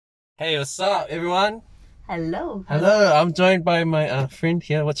Hey, what's up, everyone? Hello. Hello, I'm joined by my friend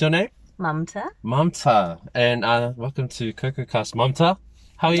here. What's your name? Mamta. Mamta. And welcome to CocoCast. Mamta,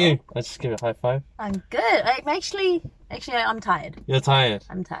 how are you? Let's just give it a high five. I'm good. I'm tired. You're tired.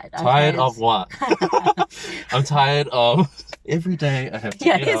 I'm tired. Tired of what? I'm tired of every day I have to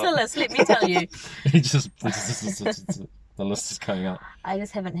Yeah, get here's up. a list. Let me tell you. It just the list is coming out. I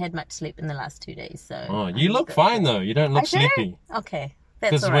just haven't had much sleep in the last 2 days, so. Oh, you I'm look good. fine though. You don't look I do? sleepy. Okay, that's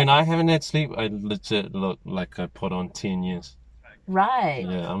Because all right. when I haven't had sleep, I legit look like I put on 10 years. Right.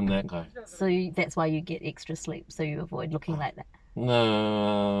 Yeah, I'm that guy. So that's why you get extra sleep, so you avoid looking like that.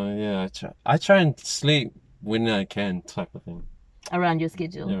 No, yeah, I try and sleep when I can, type of thing. Around your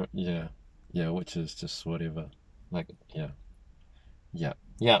schedule. Yeah, which is just whatever. Like, yeah.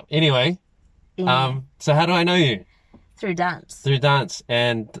 Anyway, so how do I know you? Through dance. Through dance,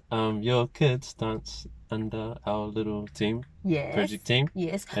 and your kids dance under our little team, Yes. project team,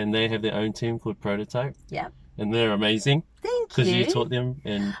 Yes. and they have their own team called Prototype, Yeah. and they're amazing Thank because you. you taught them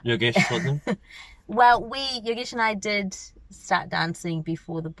and Yogesh taught them. Well, Yogesh and I did start dancing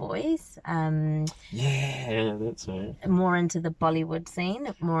before the boys. Yeah, that's right. More into the Bollywood scene,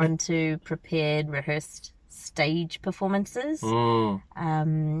 more into prepared, rehearsed stage performances.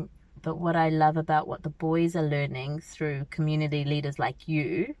 But what I love about what the boys are learning through community leaders like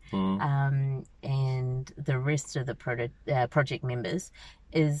you and the rest of the project members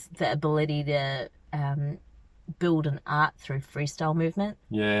is the ability to build an art through freestyle movement.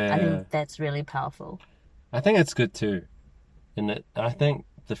 Yeah. I think that's really powerful. I think it's good too. And I think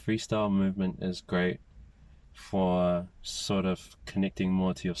the freestyle movement is great for sort of connecting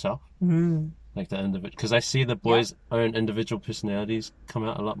more to yourself. Like the individual, because I see the boys' own individual personalities come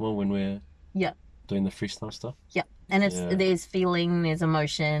out a lot more when we're doing the freestyle stuff. Yeah, and there's feeling, there's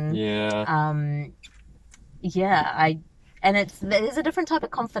emotion. There's a different type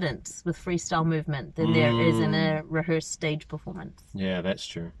of confidence with freestyle movement than there is in a rehearsed stage performance. Yeah, that's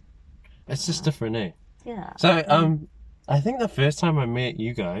true. It's just different, eh? Yeah. So I think the first time I met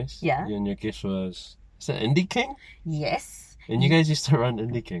you guys, you Yeah. and your guest is it Indie King? Yes. And you guys used to run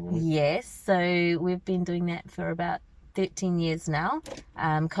Indie King, right? Yes. So we've been doing that for about 13 years now.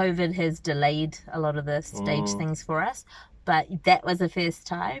 COVID has delayed a lot of the stage things for us, but that was the first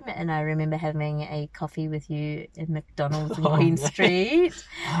time. And I remember having a coffee with you at McDonald's in Queen Street.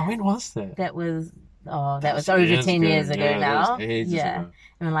 Oh, when was that? That was over 10 years ago now. Yeah.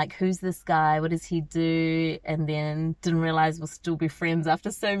 And we're like, who's this guy? What does he do? And then didn't realize we'll still be friends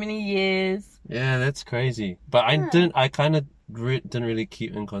after so many years. Yeah, that's crazy. But I kind of didn't really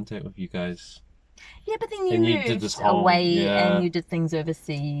keep in contact with you guys. Yeah, but then you And you moved did this whole- away yeah. and you did things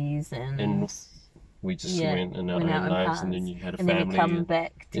overseas and We just went in our own lives, and then you had a and family. then we come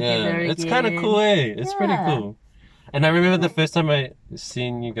back together again. It's kind of cool, eh? It's pretty cool. And I remember the first time I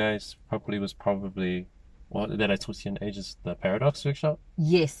seen you guys properly was probably that I taught you in ages, the Paradox workshop.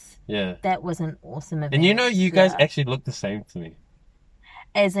 Yes. Yeah. That was an awesome event. And you guys actually look the same to me.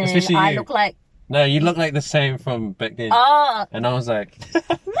 As in, Especially I you. look like... No, you look like the same from back then. Oh, And I was like,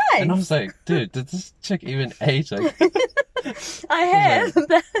 nice. and I was like, dude, did this chick even age? Like, I have.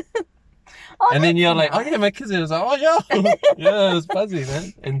 Oh, and then that's you're like, nice. oh yeah, my kids. And I was like, oh yeah, yeah, it was fuzzy,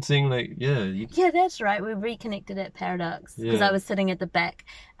 man. And seeing like, Yeah, that's right. We reconnected at Paradox because Yeah. I was sitting at the back.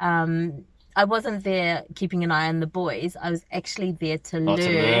 I wasn't there keeping an eye on the boys. I was actually there to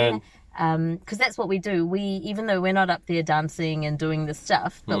learn. Because that's what we do. Even though we're not up there dancing and doing the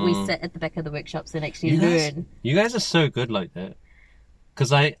stuff, but we sit at the back of the workshops and actually learn. You guys are so good like that.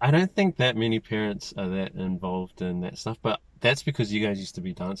 Because I don't think that many parents are that involved in that stuff. But that's because you guys used to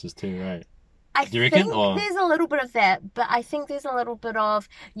be dancers too, right? Do you reckon? think there's a little bit of that, but I think there's a little bit of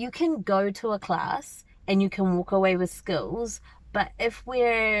you can go to a class and you can walk away with skills. But if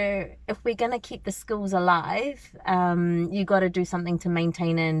we're gonna keep the skills alive, you got to do something to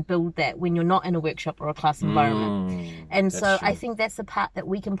maintain and build that when you're not in a workshop or a class environment. And that's so true. I think that's the part that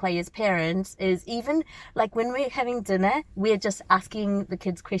we can play as parents is even like when we're having dinner, we're just asking the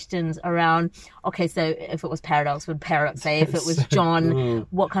kids questions around, okay, so if it was Paradox, would Paradox say? If it was John,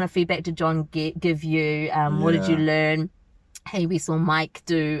 what kind of feedback did John give you? What did you learn? Hey, we saw Mike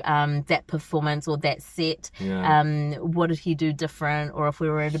do that performance or that set. What did he do different? Or if we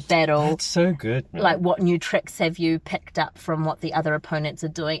were at a battle, That's so good, man. like what new tricks have you picked up from what the other opponents are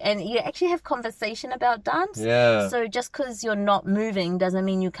doing? And you actually have conversation about dance. Yeah. So just because you're not moving doesn't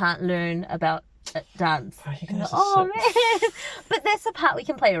mean you can't learn about dance. Oh, you guys are Oh so- man, but that's the part we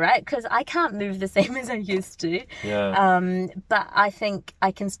can play, right? Because I can't move the same as I used to. Yeah. But I think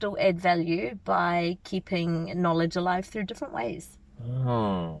I can still add value by keeping knowledge alive through different ways.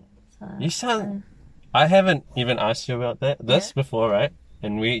 Oh. You sound... I haven't even asked you about this before, right?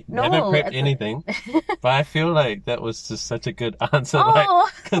 and we No, haven't prepped it's anything. But I feel like that was just such a good answer. Oh,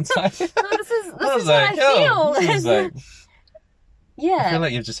 Like, no, this is I was what I like, yo, feel. this is like, I Yeah, feel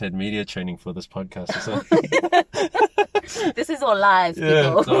like you've just had media training for this podcast or something. this is all live, Yeah,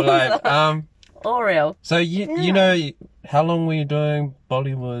 people. it's all live. All real. So you know, how long were you doing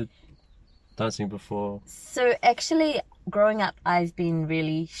Bollywood dancing before? So actually, growing up, I've been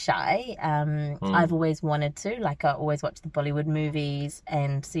really shy. I've always wanted to. Like, I always watch the Bollywood movies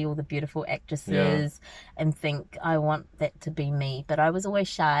and see all the beautiful actresses and think, I want that to be me. But I was always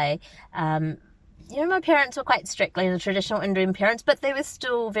shy. My parents were quite strictly the traditional Indian parents, but they were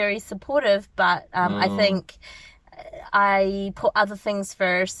still very supportive. But I think I put other things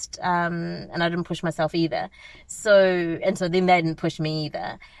first, and I didn't push myself either. So then they didn't push me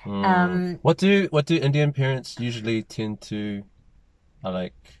either. What do Indian parents usually tend to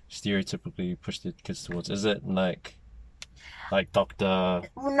like stereotypically push their kids towards? Is it like doctor?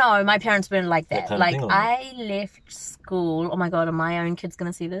 No, my parents weren't like that. kind of thing, or I left school. Oh my god, are my own kids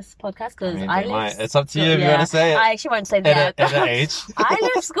going to see this podcast? Because I left. It's up to you if you want to say it. I actually won't say that. At an age. I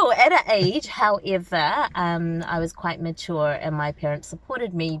left school at an age. However, I was quite mature, and my parents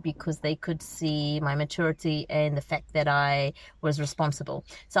supported me because they could see my maturity and the fact that I was responsible.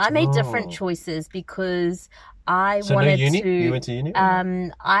 So I made different choices because I wanted no uni? to. You went to uni?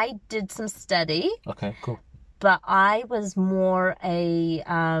 I did some study. Okay, cool. But I was more a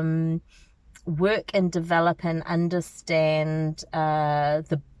work and develop and understand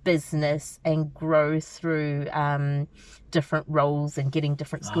the business and grow through different roles and getting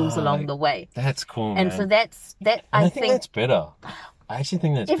different skills along the way. That's cool, and man. so that's that. I think that's better. I actually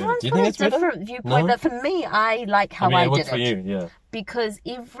think that's better. Everyone's Do you got think a it's better? different viewpoint, but for me, I like how I it did worked for it. you, yeah. Because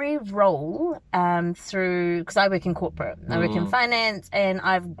every role because I work in corporate, I work in finance, and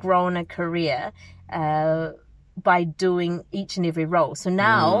I've grown a career by doing each and every role. So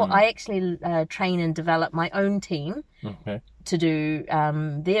now I actually train and develop my own team to do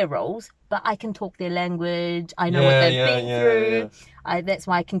their roles, but I can talk their language. I know what they've been through. That's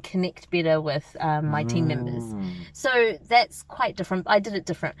why I can connect better with my team members. So that's quite different. I did it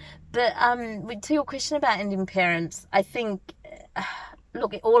different. But to your question about Indian parents, I think...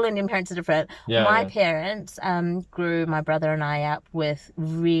 Look, all Indian parents are different. My parents grew my brother and I up with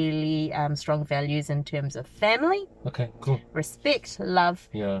really strong values in terms of family. Okay, cool. Respect, love,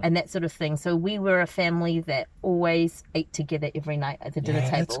 and that sort of thing. So we were a family that always ate together every night at the dinner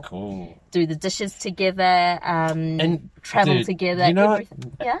table. That's cool. Do the dishes together, and travel together. You know,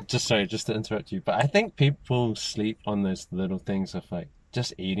 yeah. Just to interrupt you, but I think people sleep on those little things of like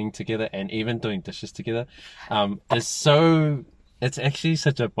just eating together and even doing dishes together. Is so. It's actually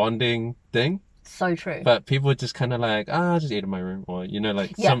such a bonding thing. So true. But people are just kind of like, I'll just eat in my room. Or,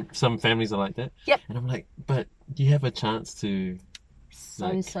 some families are like that. Yep. And I'm like, but you have a chance to...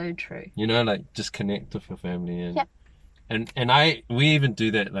 So true. Just connect with your family. And, yep. And we even do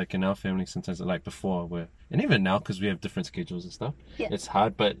that, like, in our family sometimes, like, before. And even now, because we have different schedules and stuff. Yep. It's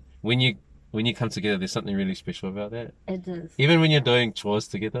hard, but when you come together, there's something really special about that. It is. Even when you're doing chores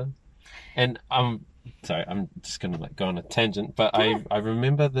together. And sorry, I'm just gonna go on a tangent, but I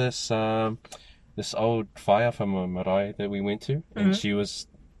remember this old fire from a marae that we went to, and she was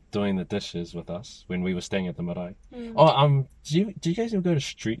doing the dishes with us when we were staying at the marae. Do you guys ever go to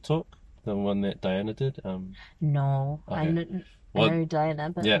Street Talk, the one that Diana did? No, okay. I know Diana,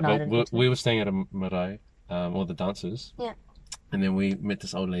 but we were staying at a marae, all the dancers. Yeah, and then we met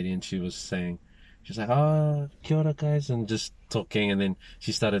this old lady, and she was like, oh, kia ora guys, and just talking, and then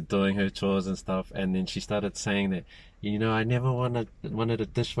she started doing her chores and stuff, and then she started saying that, I never wanted a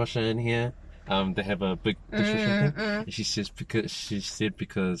dishwasher in here. They have a big dishwasher thing. And she said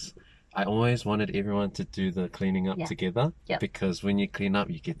because I always wanted everyone to do the cleaning up together. Yep. Because when you clean up,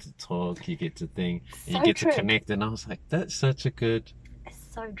 you get to talk, you get to think, and you get to connect. And I was like, that's such a good...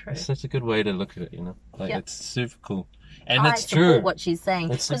 It's so true. It's such a good way to look at it, It's super cool. And I it's support true. what she's saying.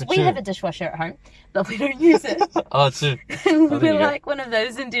 Because we have a dishwasher at home, but we don't use it. Oh, true. We're like one of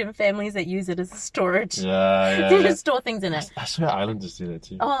those Indian families that use it as a storage. Yeah. They just store things in it. I swear islanders do that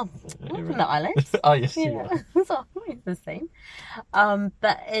too. Oh, I'm from the islands. Oh, yes. Yeah. So it's the same.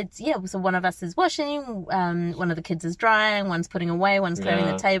 But it's, so one of us is washing, one of the kids is drying, one's putting away, one's clearing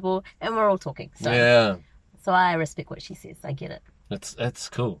the table, and we're all talking. So I respect what she says. I get it. It's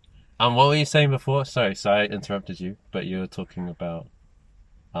cool. What were you saying before? Sorry, I interrupted you, but you were talking about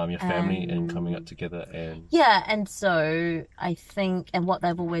your family and coming up together and... Yeah, and so I think, and what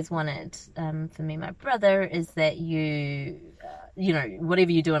they've always wanted for me and my brother is that you,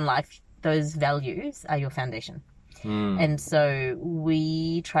 whatever you do in life, those values are your foundation. And so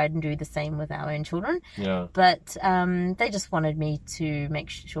we tried and do the same with our own children. Yeah. But they just wanted me to make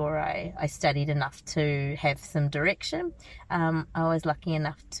sure I studied enough to have some direction. I was lucky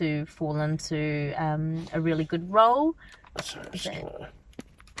enough to fall into a really good role.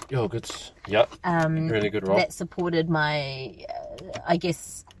 Oh, good. Yep. Really good role. That supported my, I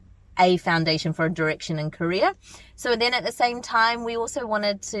guess, a foundation for a direction and career. So then at the same time, we also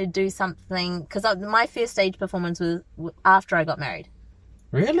wanted to do something, because my first stage performance was after I got married.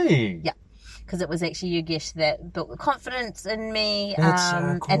 Really? Yeah. Because it was actually Yogesh that built the confidence in me. That's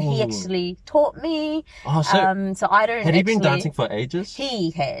so cool. And he actually taught me. Oh, so I don't had he been dancing for ages?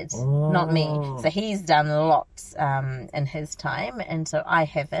 He had, not me. So he's done lots in his time, and so I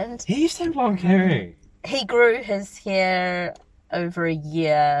haven't. He used to have long hair. He grew his hair over a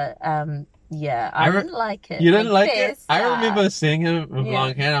year. I didn't like it. You didn't like it? Yeah. I remember seeing him with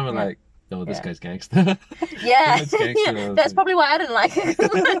long hair, and I'm like, oh, this guy's gangster. Yeah. That's probably why I didn't like it.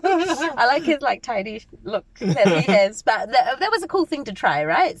 I like his like tidy look that he has. But that was a cool thing to try,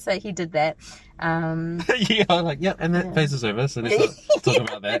 right? So he did that. Yeah, I was like, yep, and that phase is over, so let's not talk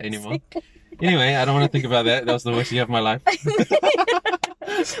about that anymore. Anyway, I don't want to think about that. That was the worst year of my life.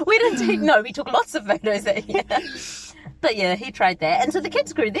 We took lots of photos that year. But yeah, he tried that. And so the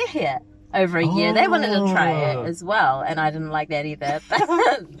kids grew their hair over a year. They wanted to try it as well, and I didn't like that either.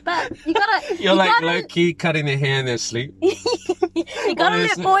 But you gotta... You're low-key cutting their hair in their sleep. You gotta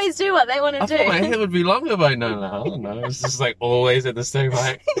let boys do what they want to do. I thought my hair would be longer by now. I don't know. It's just like always at the same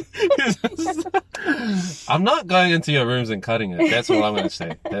height. I'm not going into your rooms and cutting it. That's all I'm going to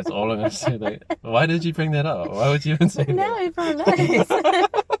say. That's all I'm going to say. Like, why did you bring that up? Why would you even say that? Now everyone knows.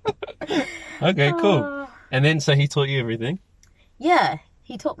 Okay, cool. And then, so he taught you everything? Yeah.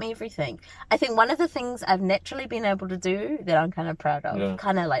 He taught me everything. I think one of the things I've naturally been able to do that I'm kind of proud of,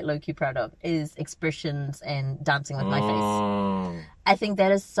 kind of like low-key proud of, is expressions and dancing with my face. I think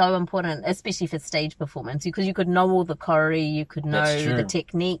that is so important, especially for stage performance, because you could know all the choreo, you could know the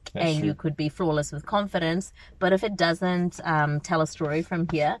technique, you could be flawless with confidence. But if it doesn't tell a story from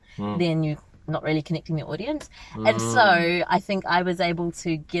here, then you're not really connecting the audience. And so I think I was able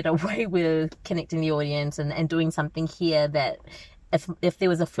to get away with connecting the audience and doing something here that... If there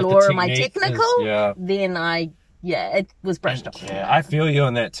was a flaw in my technical, then it was brushed off. Yeah, I feel you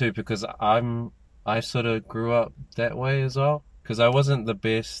on that too, because I sort of grew up that way as well, because I wasn't the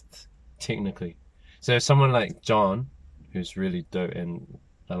best technically. So someone like John, who's really dope, and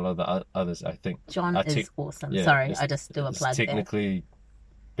a lot of the others, I think. John is awesome. Sorry, I just do a plug there. Technically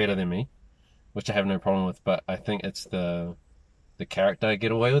better than me, which I have no problem with, but I think it's the character I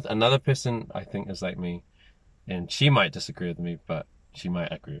get away with. Another person I think is like me, and she might disagree with me, but she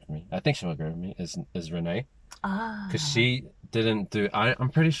might agree with me. I think she'll agree with me, is Renee. Because she didn't do... I'm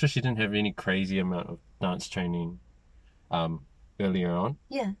pretty sure she didn't have any crazy amount of dance training earlier on.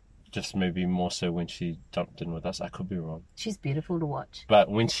 Yeah. Just maybe more so when she jumped in with us. I could be wrong. She's beautiful to watch. But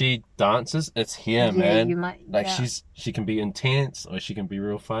when she dances, it's here, man. You might, she can be intense, or she can be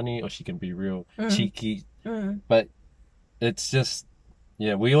real funny, or she can be real cheeky. But it's just...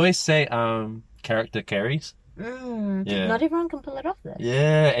 Yeah, we always say character carries. Not everyone can pull it off though.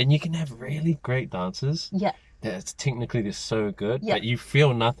 Yeah, and you can have really great dancers. Yeah. That's technically they're so good, but you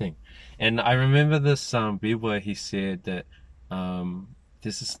feel nothing. And I remember this b-boy, he said that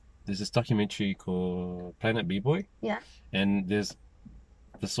there's this documentary called Planet B-Boy. Yeah. And this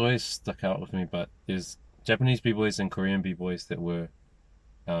always stuck out with me, but there's Japanese b-boys and Korean b-boys that were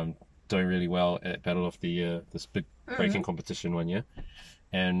doing really well at Battle of the Year, this big breaking competition one year.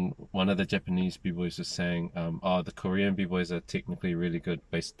 And one of the Japanese b-boys was saying, the Korean b-boys are technically really good.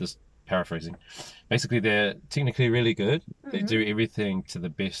 Just paraphrasing. Basically, they're technically really good. They do everything to the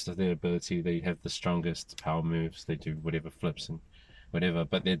best of their ability. They have the strongest power moves. They do whatever flips and whatever.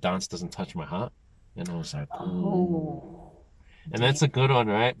 But their dance doesn't touch my heart. And I was like, ooh. And that's a good one,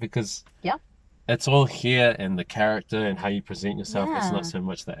 right? Because it's all here in the character and how you present yourself. It's not so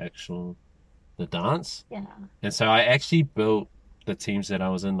much the dance. Yeah. And so I actually built the teams that I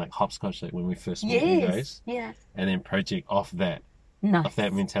was in, like Hopscotch, like when we first met you guys. Yeah. And then Project off that. Nice. Off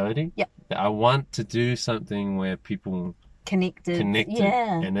that mentality. Yep. That I want to do something where people connected.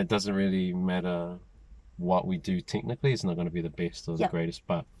 Yeah. And it doesn't really matter what we do technically. It's not going to be the best or the greatest,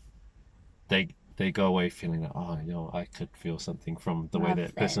 but they go away feeling like, I could feel something from the way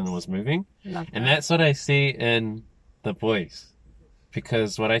that person was moving. And that's what I see in the boys.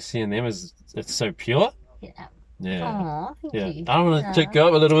 Because what I see in them is it's so pure. Yeah. Yeah. Aww, thank you. I don't want to check you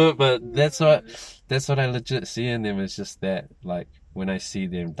up a little bit, but that's what I legit see in them, is just that, like, when I see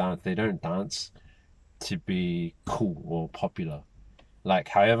them dance, they don't dance to be cool or popular. Like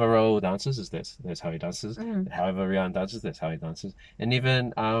however Raul dances, that's how he dances. Mm. However Rian dances, that's how he dances. And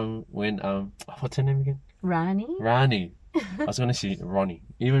even when what's her name again? Rani. I was gonna say Ronnie.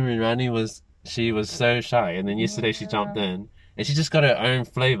 Even when she was so shy, and then yesterday she jumped in, and she just got her own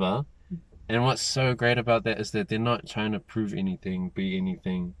flavor. And what's so great about that is that they're not trying to prove anything, be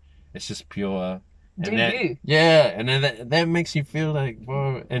anything. It's just pure. Do you? Yeah, and then that makes you feel like,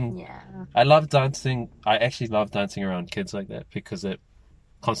 whoa. And Yeah. I love dancing. I actually love dancing around kids like that because it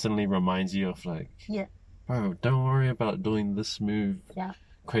constantly reminds you of like, Yeah. bro, don't worry about doing this move Yeah.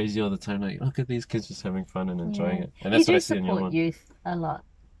 crazy all the time. Like, look at these kids just having fun and enjoying Yeah. it. And that's You what I do see in your support one. youth a lot,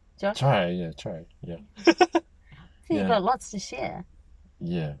 Josh. Try. So Yeah. you've got lots to share.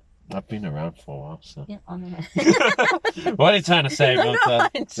 Yeah. I've been around for a while, so. Yeah, I know. What are you trying to say, No, Milton?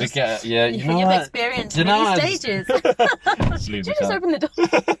 it's just- Yeah, you know You've what? experienced You know many what? stages. Just leave Did you this just out. open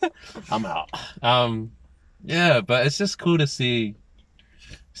the door? I'm out. Yeah, but it's just cool to see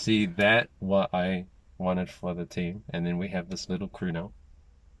that what I wanted for the team, and then we have this little crew now,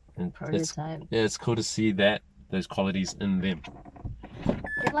 and Prototype. it's cool to see those qualities in them.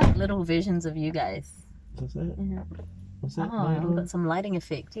 They're like little versions of you guys. Is that? Yeah. Is that? Oh, we've got some lighting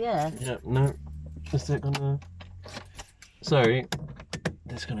effect. Yeah. Yeah. No. Is that gonna? Sorry,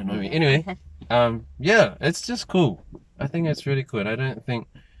 that's gonna annoy me. Anyway. Yeah, it's just cool. I think it's really cool. I don't think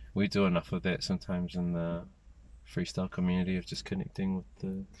we do enough of that sometimes in the freestyle community of just connecting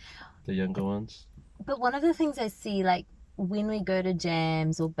with the younger ones. But one of the things I see, like when we go to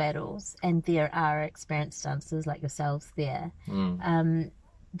jams or battles, and there are experienced dancers like yourselves there,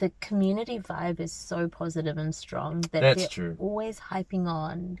 the community vibe is so positive and strong that That's they're true. always hyping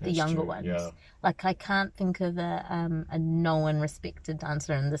on the That's younger true, ones. yeah. Like I can't think of a known respected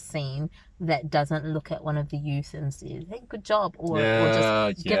dancer in the scene that doesn't look at one of the youth and say, "Hey, good job," or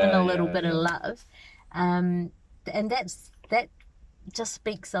just give them a little bit of love. And that just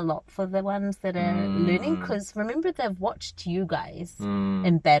speaks a lot for the ones that are learning, because remember, they've watched you guys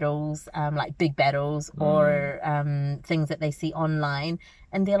in battles, like big battles or things that they see online,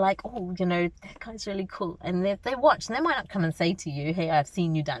 and they're like, oh, you know, that guy's really cool, and they watch, and they might not come and say to you, hey, I've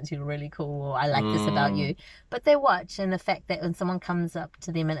seen you dance, you're really cool, or I like this about you, but they watch. And the fact that when someone comes up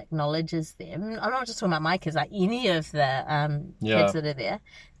to them and acknowledges them, I'm not just talking about my kids, like any of the kids that are there,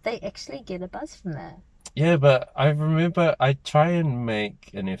 they actually get a buzz from that. Yeah, but I remember I try and make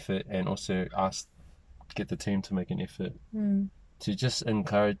an effort, and also get the team to make an effort to just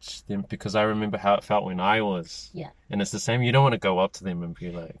encourage them, because I remember how it felt when I was. Yeah. And it's the same. You don't want to go up to them and be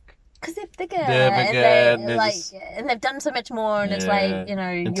like, because they're bigger, and they're like, just- and they've done so much more, and it's Yeah, like, you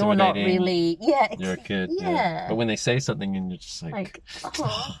know, you're not intimidating. really, you're a kid. yeah. But when they say something and you're just like,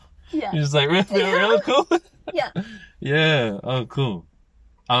 oh, yeah, you're just like, really cool. yeah. Yeah. Oh, cool.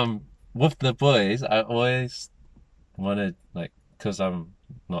 With the boys, I always wanted, like, because I'm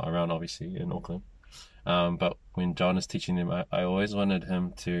not around obviously in Auckland, but when John is teaching them, I always wanted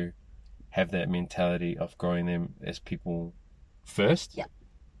him to have that mentality of growing them as people first. Yeah.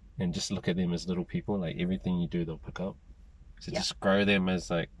 And just look at them as little people. Like everything you do, they'll pick up. So Yeah. just grow them as,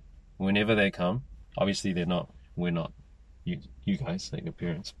 like, whenever they come. Obviously, we're not you guys, like your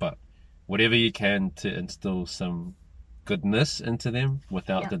parents, but whatever you can to instill some goodness into them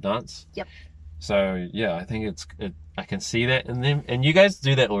without the dance. Yep. So yeah, I think I can see that in them, and you guys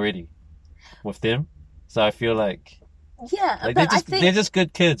do that already with them. So I feel like But they're I just think, they're just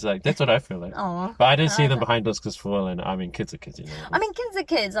good kids. Like that's what I feel like. oh, But I don't see them behind us because for and I mean kids are kids, you know. I mean, kids are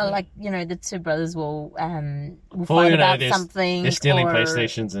kids. Are like, you know, the two brothers will For, fight you know, about something. They're stealing or...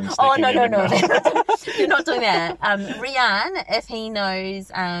 PlayStations and Oh, sticking no, them in the- you're not doing that. Rian, if he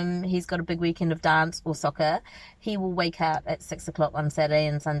knows he's got a big weekend of dance or soccer, he will wake up at 6:00 on Saturday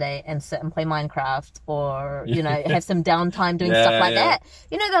and Sunday and sit and play Minecraft, or, you know, have some downtime doing stuff like that.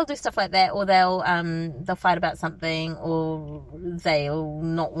 You know, they'll do stuff like that, or they'll fight about something, or they'll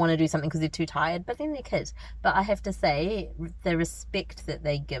not want to do something because they're too tired, but then they're kids. But I have to say, the respect that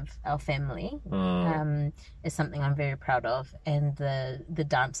they give our family is something I'm very proud of, and the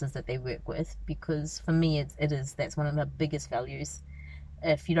dancers that they work with, because for me that's one of the biggest values.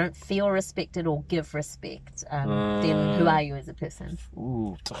 If you don't feel respected or give respect, then who are you as a person?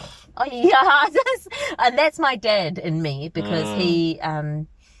 Ooh. Oh yeah, and that's my dad in me, because he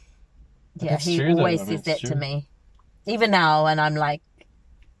That's he true, though. always I mean, says it's that to true. me, even now, and I'm like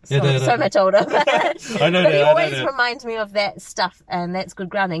so Yeah, much older. I know But that. he I know always that. reminds me of that stuff, and that's good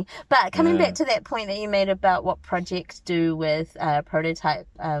grounding. But coming back to that point that you made about what projects do with prototype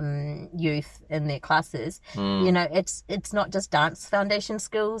youth in their classes, you know, it's not just dance foundation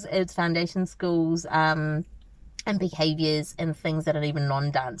skills, it's foundation skills and behaviors and things that are even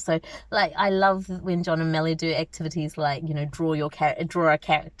non-dance. So like I love when John and Melly do activities like, you know, draw a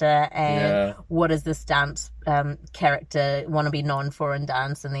character and what does this dance character want to be known for in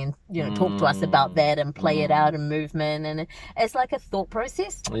dance, and then, you know, talk to us about that and play it out in movement, and it's like a thought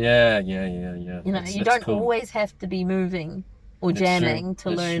process. Yeah. You know, you don't always have to be moving or jamming to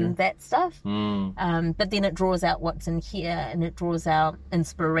learn that stuff. But then it draws out what's in here, and it draws out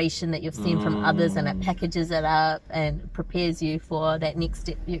inspiration that you've seen from others, and it packages it up and prepares you for that next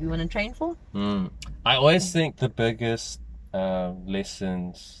step you want to train for. I always think the biggest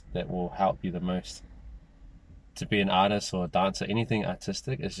lessons that will help you the most to be an artist or a dancer, anything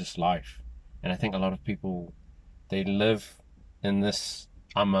artistic, is just life. And I think a lot of people, they live in this,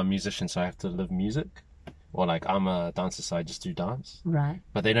 I'm a musician so I have to live music, or like I'm a dancer so I just do dance, right?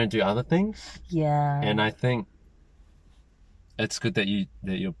 But they don't do other things. And I think it's good that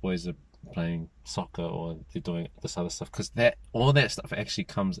your boys are playing soccer or they're doing this other stuff, because all that stuff actually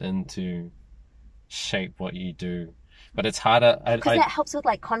comes into shape what you do. But it's harder because that helps with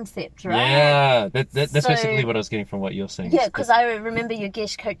like concept, right? Yeah, that's basically what I was getting from what you're saying. Yeah, because I remember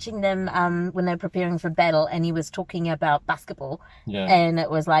Yogesh coaching them when they were preparing for battle, and he was talking about basketball. And it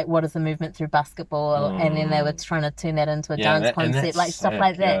was like, what is the movement through basketball? And then they were trying to turn that into a dance concept, like stuff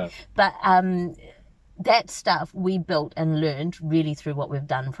like that. But that stuff we built and learned really through what we've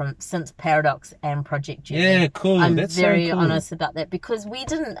done since Paradox and Project Journey. Yeah, cool. I'm that's very so cool. honest about that, because we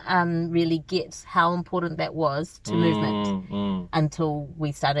didn't really get how important that was to movement until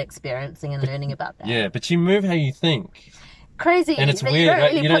we started experiencing and learning about that. Yeah, but you move how you think. Crazy. And it's weird,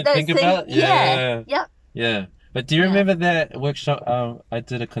 right? You don't think about it? Yeah. Yeah. But do you remember that workshop? I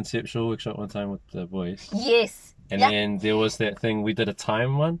did a conceptual workshop one time with the boys. Yes. And then there was that thing, we did a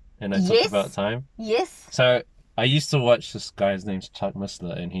time one, and I talked about time. Yes. So I used to watch this guy, his name's Chuck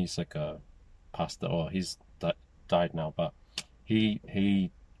Missler, and he's like a pastor, or he's died now, but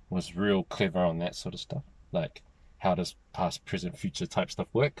he was real clever on that sort of stuff. Like, how does past, present, future type stuff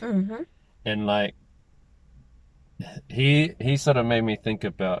work? And like, he sort of made me think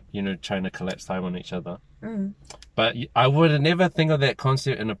about, you know, trying to collapse time on each other. But I would never think of that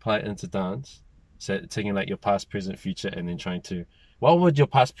concept and apply it into dance. So taking like your past, present, future, and then trying to, what would your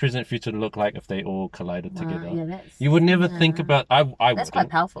past, present, future look like if they all collided together? You would never think about, that's quite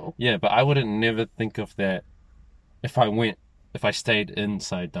powerful. Yeah, but I wouldn't never think of that if I stayed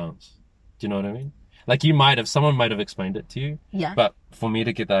inside dance. Do you know what I mean? Like someone might have explained it to you. Yeah. But for me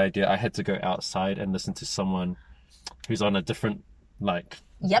to get the idea, I had to go outside and listen to someone who's on a different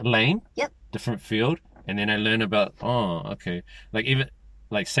lane, different field. And then I learn about, okay. Like even,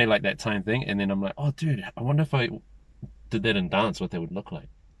 like say like that time thing, and then I'm like, oh dude, I wonder if I did that in dance, what that would look like.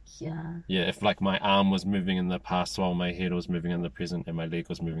 Yeah, if like my arm was moving in the past while my head was moving in the present and my leg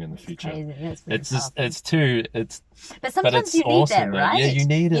was moving in the future. It's just but sometimes you need that, right? Yeah, you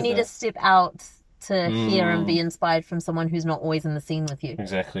need it. You need to step out to hear and be inspired from someone who's not always in the scene with you.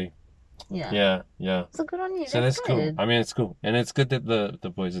 Exactly. Yeah. So good on you. So that's cool. I mean, it's cool, and it's good that the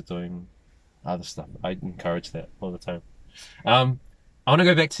boys are doing other stuff. I encourage that all the time. I want to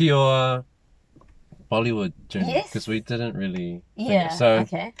go back to your Bollywood journey, because we didn't really.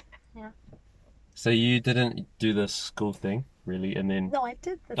 Okay. Yeah. So you didn't do the school thing, really, and then. No, I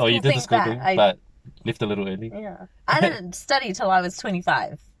did. You did the school thing, but left a little early. Yeah, I didn't study till I was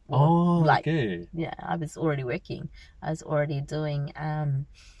 25. Okay. Yeah, I was already working. I was already doing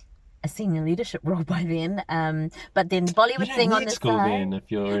a senior leadership role by then. But then the Bollywood thing on the school side. Then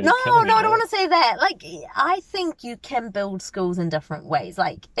if you're already no, I don't want to say that. Like, I think you can build schools in different ways.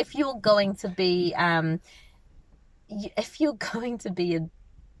 Like, if you're going to be, a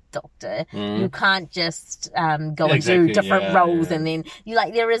doctor, you can't just go and do different roles, and then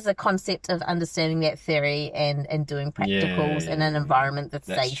there is a concept of understanding that theory and doing practicals in an environment that's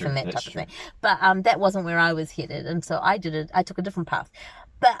safe true, and that type of thing. But that wasn't where I was headed, and so I took a different path.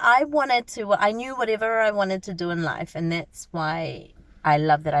 But I knew whatever I wanted to do in life, and that's why I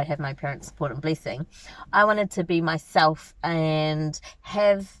love that I have my parents' support and blessing. I wanted to be myself and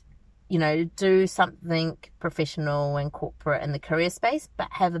have, do something professional and corporate in the career space, but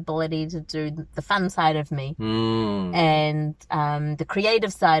have ability to do the fun side of me and the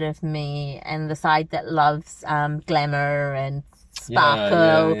creative side of me and the side that loves glamour and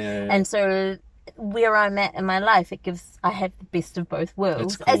sparkle. And so where I'm at in my life, I have the best of both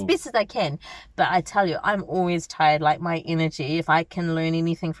worlds, as best as I can. But I tell you, I'm always tired. Like, my energy, if I can learn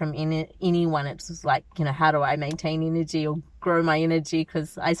anything from anyone, it's just like, how do I maintain energy or grow my energy?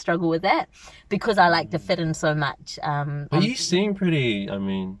 Because I struggle with that, because I like to fit in so much. But you seem pretty,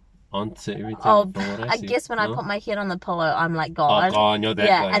 onto everything. Oh, from what I see. guess when I No? put my head on the pillow, I'm like, God. Oh, gone. You're that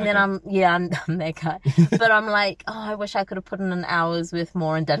Yeah, guy. and then okay. I'm that guy. But I'm like, oh, I wish I could have put in an hour's worth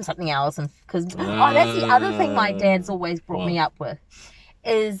more and done something else. And because that's the other thing my dad's always brought me up with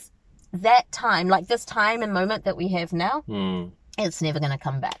is that time, like this time and moment that we have now. It's never gonna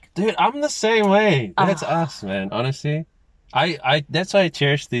come back. Dude, I'm the same way. That's us, man. Honestly, I that's why I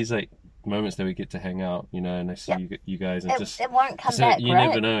cherish these like moments that we get to hang out, you know, and I see you guys, and it won't come back. You right?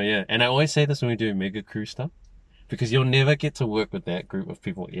 never know, yeah. And I always say this when we do mega crew stuff, because you'll never get to work with that group of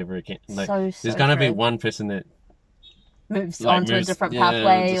people ever again. Like, there's gonna be one person that moves onto a different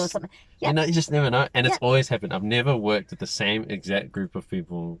pathway or something. Yeah. You know, you just never know, and it's always happened. I've never worked with the same exact group of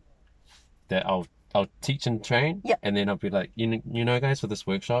people that I'll teach and train, and then I'll be like, you know, guys, for this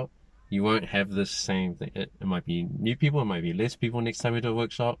workshop, you won't have the same thing. It might be new people, it might be less people next time we do a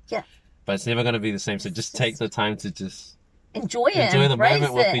workshop. Yeah. But it's never going to be the same. So just take the time to just enjoy the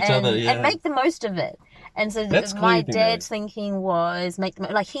moment with each other, and make the most of it. And so my dad's thinking was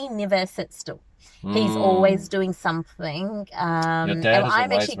like he never sits still. He's always doing something. And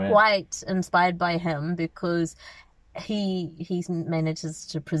I'm actually quite inspired by him because he manages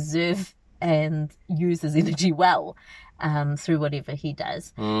to preserve and use his energy well through whatever he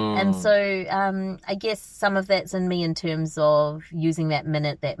does. And so I guess some of that's in me in terms of using that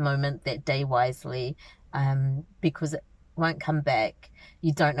minute, that moment, that day wisely, because it won't come back.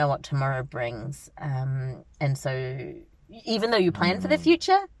 You don't know what tomorrow brings. And so even though you plan for the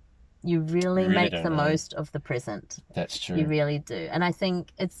future, you really make the most of the present. That's true. You really do. And I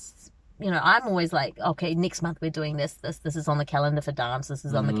think it's, you know, I'm always like, okay, next month we're doing this is on the calendar for dance, this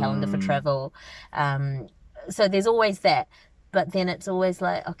is on the calendar for travel. So there's always that. But then it's always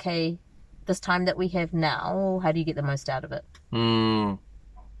like, okay, this time that we have now, how do you get the most out of it?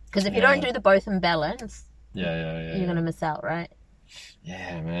 Because if you don't do the both in balance, you're going to miss out, right?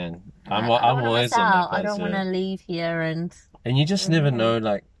 Yeah, man. I'm always on that. I don't want to leave here and you just never know,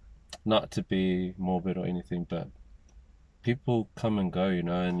 like, not to be morbid or anything, but people come and go, you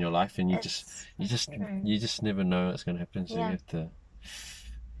know, in your life, and you just never know what's going to happen. So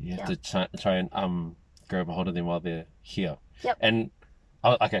you have to try and grab a hold of them while they're here. And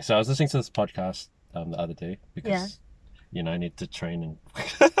okay, so I was listening to this podcast the other day because you know I need to train and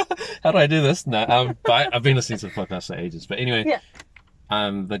how do I do this? No, but I've been listening to the podcast for ages. But anyway,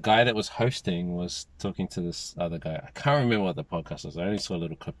 the guy that was hosting was talking to this other guy. I can't remember what the podcast was. I only saw a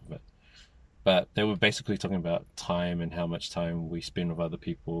little clip of it. But they were basically talking about time and how much time we spend with other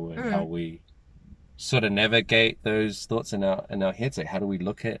people and how we sort of navigate those thoughts in our heads. Like, how do we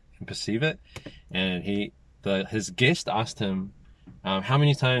look at and perceive it? And his guest asked him, how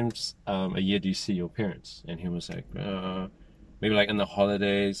many times a year do you see your parents? And he was like, maybe like in the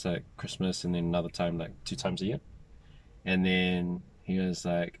holidays, like Christmas, and then another time, like 2 times a year. And then he was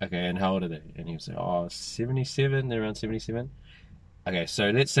like, okay, and how old are they? And he was like, 77, they're around 77. Okay, so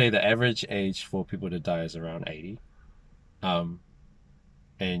let's say the average age for people to die is around 80.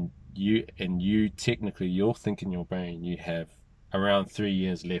 And you technically, you'll think in your brain you have around 3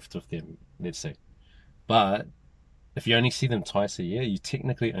 years left with them, let's say. But if you only see them twice a year, you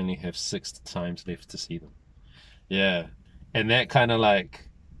technically only have 6 times left to see them. Yeah. And that kind of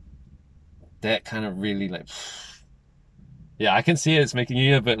really like, yeah, I can see it's making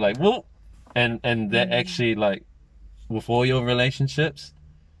you a bit like, whoa. And that actually, like, with all your relationships,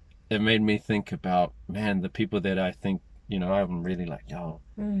 it made me think about, man, the people that I think, you know, I'm really like,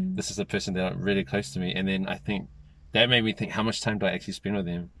 this is a person that are really close to me. And then I think that made me think, how much time do I actually spend with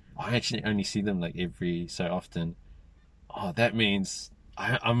them? I actually only see them like every so often. Oh, that means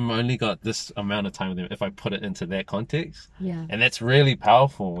I'm only got this amount of time with them if I put it into that context. Yeah. And that's really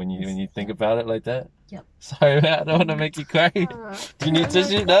powerful when you think about it like that. Yep. So I don't want to make you cry. Do you need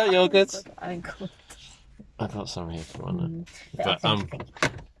tissue? No, you're good. I'm good. I got some here if you want it. But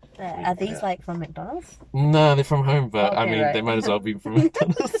are these like from McDonald's? No, they're from home, but Okay, I mean, right. they might as well be from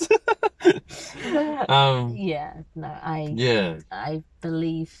McDonald's. I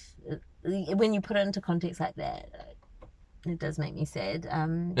believe when you put it into context like that, it does make me sad.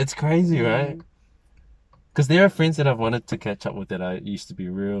 It's crazy, right? Because there are friends that I've wanted to catch up with that I used to be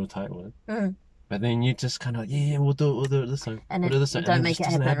real tight with. But then you just kind of, we'll do it this time. And we'll do this time. don't make it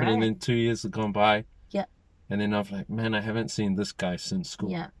happen, right? And then 2 years have gone by. Yeah. And then I'm like, man, I haven't seen this guy since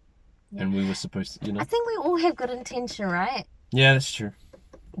school. Yeah. And we were supposed to, you know. I think we all have good intention, right? Yeah, that's true.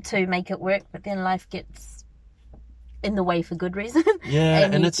 To make it work, but then life gets in the way for good reason. Yeah,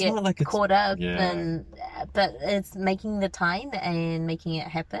 and you it's get not like it's caught up. Yeah. But it's making the time and making it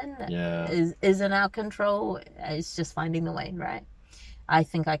happen. Yeah. Is in our control. It's just finding the way, right? I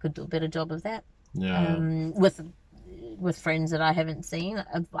think I could do a better job of that. Yeah. With with friends that I haven't seen.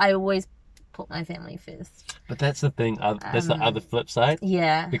 I always put my family first. But that's the thing. That's the other flip side.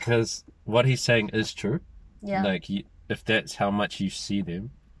 Yeah. Because what he's saying is true. Yeah. Like, if that's how much you see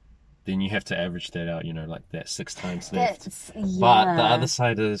them, then you have to average that out, you know, like that 6 times left. But the other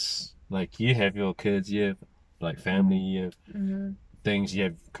side is, like, you have your kids, you have, like, family, you have things, you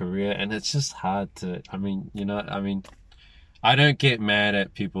have career, and it's just hard to, I mean, you know, I mean, I don't get mad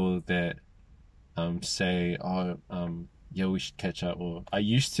at people that say, oh, yeah, we should catch up, or I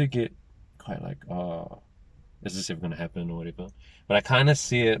used to get quite like, oh, is this ever going to happen, or whatever. But I kind of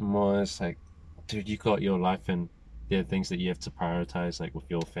see it more as like, dude, you got your life, and there are things that you have to prioritize, like with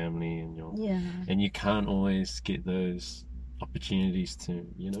your family and your and you can't always get those opportunities to,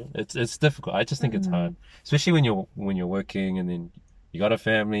 you know, it's difficult. I just think it's hard, especially when you're working, and then you got a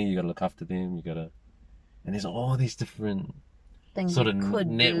family, you got to look after them, and there's all these different things sort of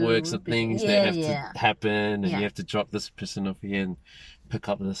networks of things that have to happen, and you have to drop this person off here and pick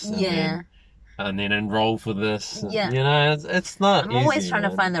up this and then enroll for this. You know, it's not I'm easy, always trying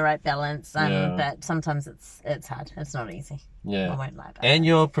man. to find the right balance, but sometimes it's hard. It's not easy. I won't lie about and it.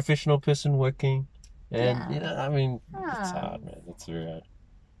 you're a professional person working, and you know, I mean, it's hard, man. It's very hard.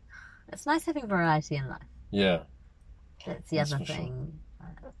 It's nice having variety in life. Yeah, that's the other thing.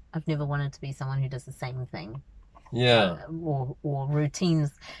 Sure. I've never wanted to be someone who does the same thing. Or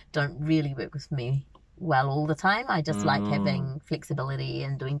routines don't really work with me well all the time. I just like having flexibility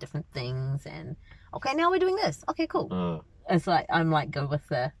and doing different things, and okay, now we're doing this. Okay, cool. It's like I'm like go with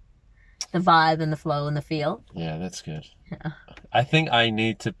the vibe and the flow and the feel. Yeah, that's good. I think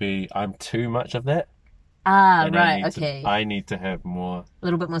I'm too much of that. Right, okay. I need to have more, a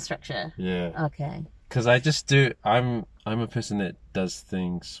little bit more structure. Yeah. Okay. Because I just do. I'm a person that does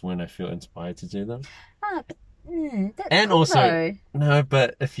things when I feel inspired to do them. But that's and cool, also, though. no,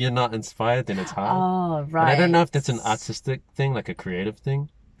 but if you're not inspired, then it's hard. Oh, right. And I don't know if that's an artistic thing, like a creative thing.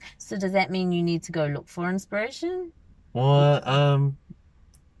 So does that mean you need to go look for inspiration? Or,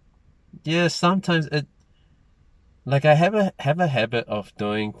 yeah, sometimes it, like I have a habit of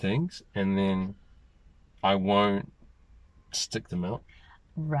doing things and then I won't stick them out.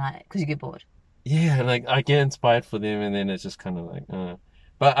 Right, because you get bored. Yeah, like I get inspired for them and then it's just kind of like,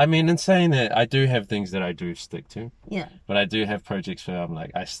 But I mean, in saying that, I do have things that I do stick to. Yeah. But I do have projects where I'm like,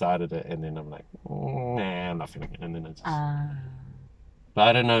 I started it and then I'm like, nah, I'm not feeling it. And then it's But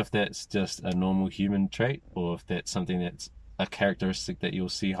I don't know if that's just a normal human trait or if that's something that's a characteristic that you'll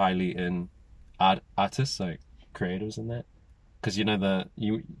see highly in artists, like creatives and that. Because, you know,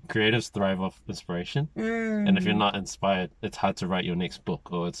 creatives thrive off inspiration. And if you're not inspired, it's hard to write your next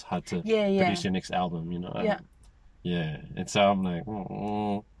book or it's hard to produce your next album, you know? Yeah. And so I'm like,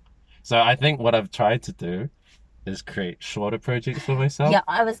 So I think what I've tried to do is create shorter projects for myself. Yeah,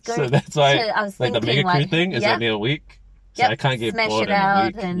 I was going So that's why, I was like, the thinking, Mega Crew thing is only a week. So I can't get smash bored it in a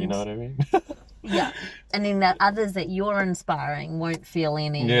out week, and you know what I mean? Yeah. And then the others that you're inspiring won't feel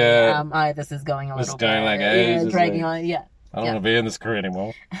any, this is going a little bit. Going like ages. Dragging like, on, I don't want to be in this career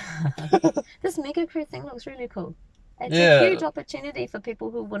anymore. This Mega Crew thing looks really cool. It's a huge opportunity for people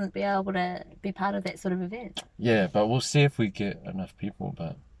who wouldn't be able to be part of that sort of event. Yeah, but we'll see if we get enough people.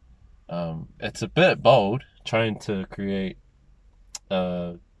 But it's a bit bold trying to create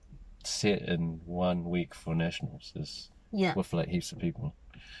a set in 1 week for nationals with like heaps of people.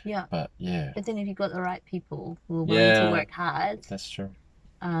 Yeah. But yeah. But then if you've got the right people who are willing to work hard. That's true.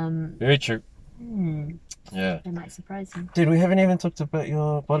 Very true. Yeah. That might surprise you. Dude, we haven't even talked about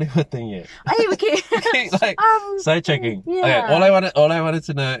your Bollywood thing yet. Oh, okay. Like, side checking. Yeah. Okay, all I wanted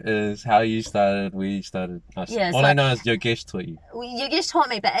to know is how you started, where you started. All I know is Yogesh taught you. Yogesh taught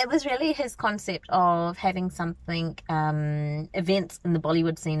me, but it was really his concept of having something, events in the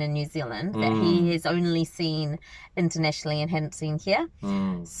Bollywood scene in New Zealand that he has only seen internationally and hadn't seen here.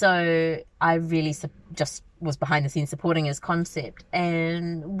 So I really just was behind the scenes supporting his concept,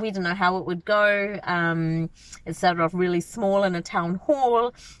 and we didn't know how it would go. It started off really small in a town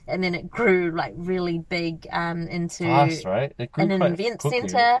hall, and then it grew like really big into fast, right? It grew an event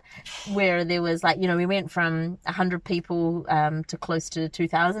centre where there was like, we went from 100 people to close to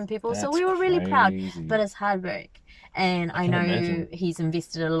 2,000 people. So we were really proud, but it's hard work. And I know he's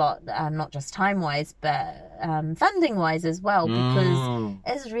invested a lot, not just time-wise, but funding-wise as well, because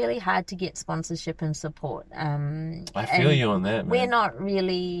it's really hard to get sponsorship and support. I feel you on that, man. We're not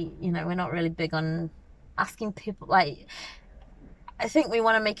really big on asking people, like, I think we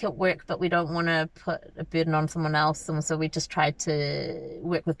want to make it work, but we don't want to put a burden on someone else. And so we just tried to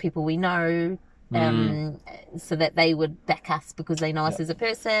work with people we know, so that they would back us because they know us as a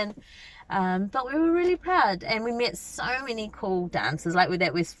person. But we were really proud, and we met so many cool dancers like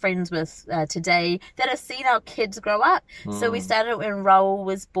that we're friends with today that have seen our kids grow up. So we started when Raul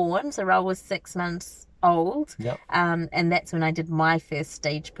was born. So Raul was 6 months old. Yep. And that's when I did my first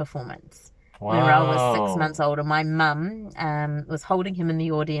stage performance. Wow. When Raul was 6 months old, and my mum was holding him in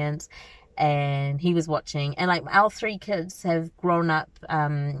the audience, and he was watching. And like our 3 kids have grown up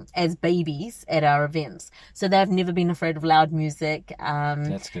as babies at our events, so they've never been afraid of loud music.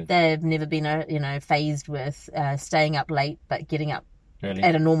 That's good. They've never been phased with staying up late but getting up Really?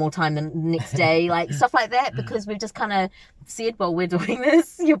 at a normal time the next day, like stuff like that, because we've just kind of said, well, we're doing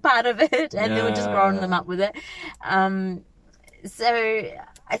this, you're part of it, and then we're just growing them up with it. So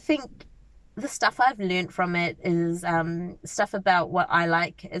I think the stuff I've learned from it is stuff about what I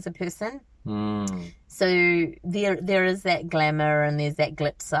like as a person. So there is that glamour and there's that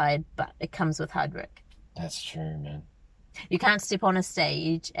glitz side, but it comes with hard work. That's true, man. You can't step on a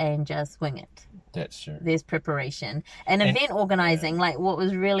stage and just wing it. That's true. There's preparation and event organizing. Like what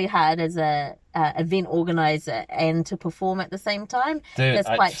was really hard as a event organizer and to perform at the same time. Dude, that's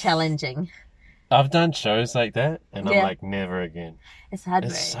quite challenging. I've done shows like that, and I'm like, never again. It's hard.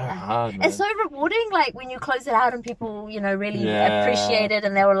 It's so hard, man. It's so rewarding, like when you close it out and people, really appreciate it,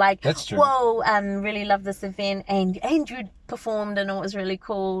 and they were like, that's true. Whoa, really love this event, and you performed, and it was really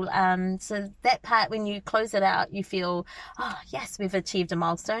cool. So that part, when you close it out, you feel, oh yes, we've achieved a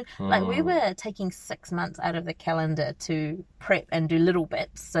milestone. Like we were taking 6 months out of the calendar to prep and do little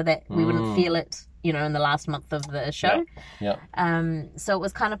bits so that we wouldn't feel it, in the last month of the show. Yeah. So it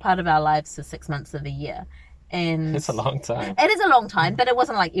was kind of part of our lives for 6 months of the year. And it's a long time. It is a long time, but it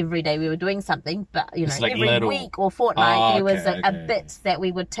wasn't like every day we were doing something. But, like every week or fortnight, there was a bit that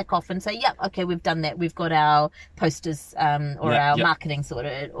we would tick off and say, yep, okay, we've done that. We've got our posters or our marketing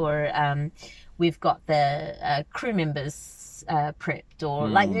sorted, or we've got the crew members prepped,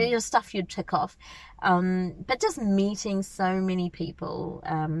 or stuff you'd tick off. But just meeting so many people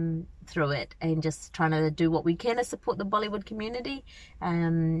through it and just trying to do what we can to support the Bollywood community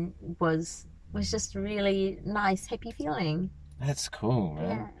was just really nice, happy feeling. That's cool, man.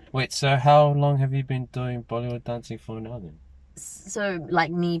 Yeah. Wait, so how long have you been doing Bollywood dancing for now then? So,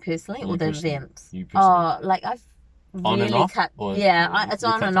 like me personally, or the events? You personally. Oh, like I've on really and off, cut. or It's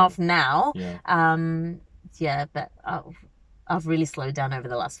on and off now. Yeah. But I've really slowed down over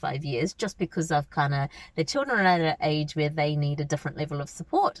the last 5 years, just because the children are at an age where they need a different level of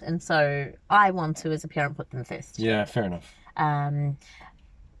support, and so I want to, as a parent, put them first. Yeah, fair enough.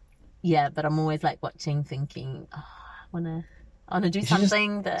 Yeah, but I'm always like watching, thinking, I wanna do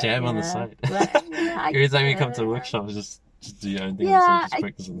something that jam on the side. Every time you come to workshops, just do your own thing on the side, just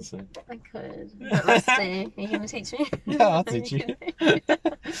practice on the side. I could. But rusty. Are you gonna teach me? Yeah, I'll teach you.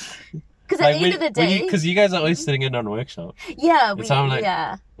 Because at the end of the day, because you guys are always sitting in on workshops. Yeah, so I'm like,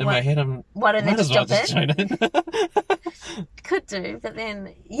 in my head, why don't they just jump in? Join in? Could do, but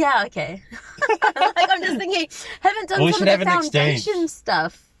then okay. Like I'm just thinking, haven't done some of the foundation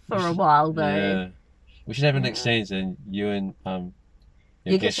stuff for a while though. Yeah, we should have an exchange, and you and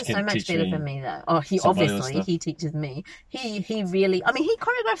you get so much better than me though. Oh, he teaches me. He really, he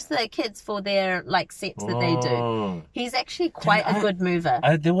choreographs the kids for their sets that they do. He's actually quite a good mover.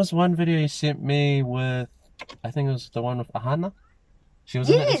 There was one video he sent me with, I think it was the one with Ahana. She was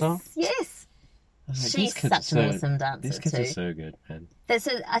in it as well? Yes. Like, she's such an awesome dancer. These kids are so good, man.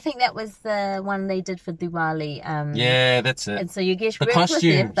 I think that was the one they did for Diwali. Yeah, that's it. And so you get worked with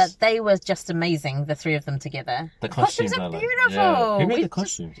them, but they were just amazing, the 3 of them together. The costumes are beautiful. Yeah. Who made the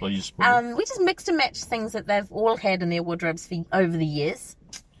costumes? Or you just we just mixed and matched things that they've all had in their wardrobes over the years.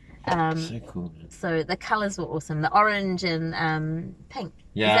 So cool, man. So the colours were awesome. The orange and pink.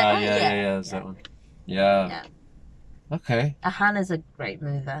 Yeah, is that one? Yeah. Okay. Ahana's a great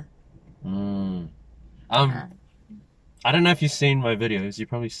mover. I don't know if you've seen my videos.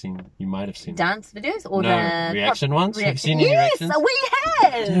 You might have seen dance videos or the reaction ones. Have you seen any reactions? Yes, we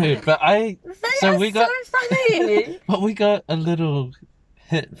have. Dude, but we got so funny. But we got a little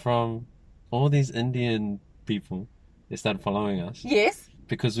hit from all these Indian people. They started following us. Yes.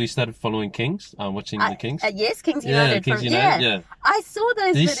 Because we started following Kings, watching the Kings. Yes, Kings United. Kings United. Yeah. I saw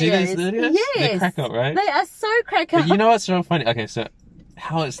those videos. Did you see those videos? Yes. They crack up, right? They are so crack up. But you know what's so funny? Okay, so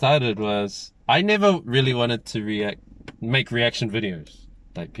how it started was I never really wanted to make reaction videos,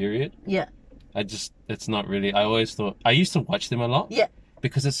 period. Yeah. It's not really. I always thought I used to watch them a lot. Yeah.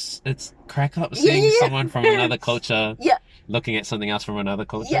 Because it's crack up seeing someone from another culture. Yeah. Looking at something else from another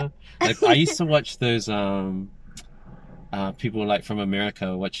culture. Yeah. I used to watch those people from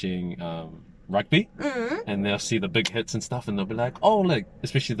America watching rugby, Mm. and they'll see the big hits and stuff, and they'll be like, "Oh, like,"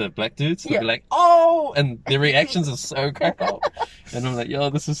 especially the black dudes, they'll Yeah. be like, "Oh," and their reactions are so crack up, and I'm like, "Yo,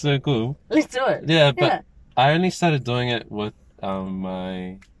 this is so cool." Let's do it. Yeah, but I only started doing it with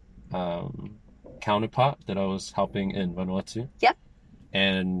my counterpart that I was helping in Vanuatu. Yep.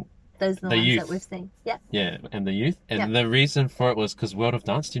 And those are the the ones youth. that we've seen. Yeah. yeah, and the youth. And Yep. the reason for it was because World of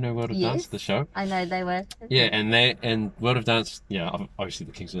Dance. Do you know World of Yes. Dance, the show? I know they were. Yeah, and World of Dance. Yeah, obviously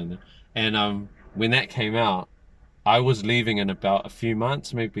the Kings were in there. And when that came out, I was leaving in about a few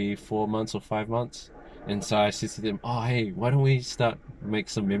months, maybe 4 months or 5 months. And so I said to them, "Oh, hey, why don't we make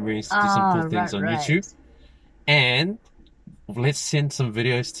some memories, do some cool things on YouTube, and let's send some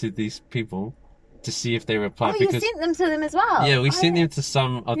videos to these people to see if they reply." Oh, you sent them to them as well? Yeah, we sent them to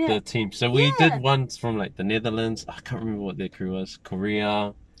some of the teams. So we Yeah. did ones from like the Netherlands. I can't remember what their crew was.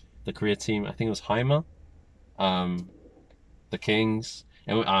 Korea, the Korea team. I think it was Haima, the Kings,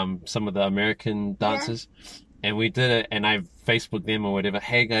 and some of the American dancers. And we did it, and I Facebooked them or whatever.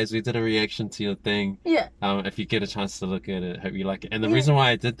 "Hey guys, we did a reaction to your thing. Yeah. If you get a chance to look at it, hope you like it." And the reason why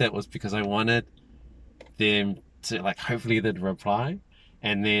I did that was because I wanted them to, like, hopefully they'd reply,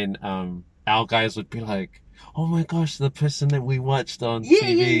 and then our guys would be like, "Oh my gosh, the person that we watched on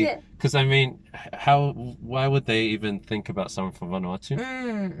TV." Yeah. Because I mean, why would they even think about someone from Vanuatu?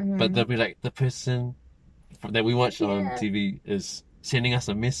 Mm-hmm. But they'll be like, "The person that we watched on TV is sending us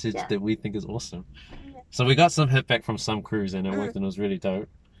a message that we think is awesome." So we got some hit back from some crews, and it worked, and it was really dope.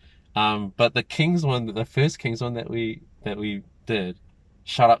 But the Kings one, the first Kings one that we did,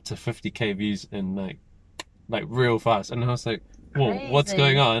 shot up to 50K views in like real fast, and I was like, "Whoa, what's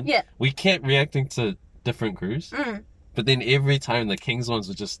going on?" Yeah. We kept reacting to different crews, but then every time the Kings ones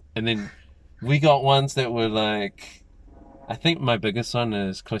were just, and then we got ones that were like, I think my biggest one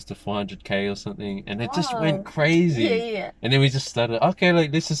is close to 400K or something, and it just went crazy. Yeah. And then we just started, okay,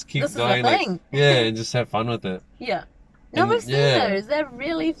 like, let's just keep This is going, the like, thing. and just have fun with it. Yeah. No, And, we've seen those. They're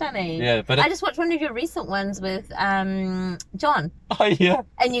really funny. Yeah, but I just watched one of your recent ones with John, oh yeah,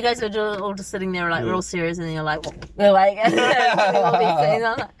 and you guys were all just sitting there like real serious, and then you're like, we're like, doing all these things.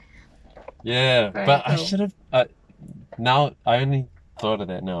 I'm like, yeah. Very But I cool. should have. Now I only thought of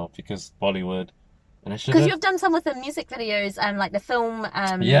that now because Bollywood, and I should because have. you've done some with the music videos and like the film.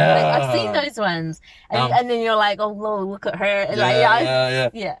 Yeah. like, I've seen those ones, and then you're like, oh Lord, look at her.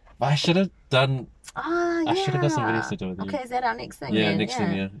 And Yeah. But I should have done. Ah, yeah. I should have got some videos to do with you. Okay, is that our next thing? Yeah, then? next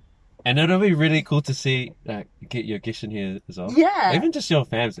thing, yeah. And it'll be really cool to see, get your guest in here as well. Yeah. Even just your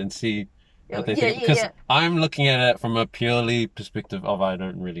fans and see what they Yeah, think. yeah, Because yeah. I'm looking at it from a purely perspective of I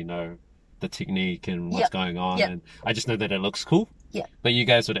don't really know the technique and what's Yep. going on. Yep. And I just know that it looks cool. Yeah. But you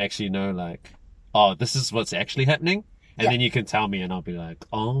guys would actually know, like, oh, this is what's actually happening. And Yeah. then you can tell me and I'll be like,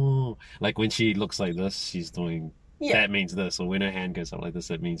 oh, like when she looks like this, she's doing, that means this. Or when her hand goes up like this,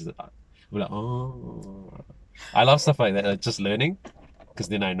 that means that. We're like, oh. I love stuff like that, like just learning. Because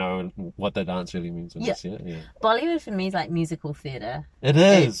then I know what the dance really means when I see it. Yeah. Bollywood for me is like musical theatre. It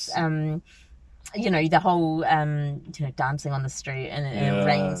is. It's, you know, the whole, you know, dancing on the street and it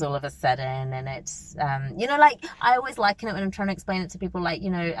rains all of a sudden, and it's, you know, like I always liken it when I'm trying to explain it to people, like,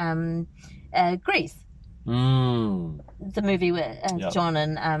 you know, Grease. The movie with John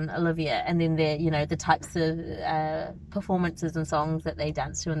and Olivia, and then the, you know, the types of performances and songs that they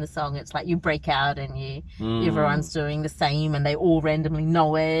dance to in the song. It's like you break out and everyone's doing the same and they all randomly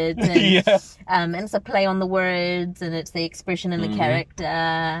know it. And, and it's a play on the words and it's the expression in the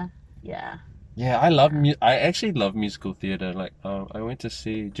character. Yeah. Yeah, I actually love musical theatre. Like, I went to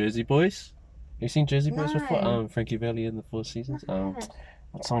see Jersey Boys. Have you seen Jersey Boys before? Frankie Valli in the Four Seasons.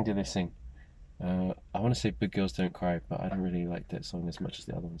 What song did they sing? I want to say Big Girls Don't Cry, but I don't really like that song as much as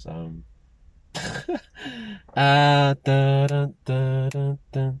the other ones.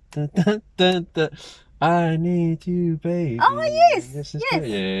 I need you, baby. Oh, yes. Yes.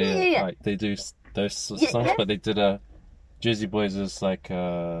 Yeah. Like, they do those songs, but they did Jersey Boys is like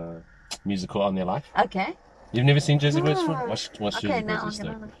a musical on their life. Okay. You've never seen Jersey Boys before? Watch Jersey Boys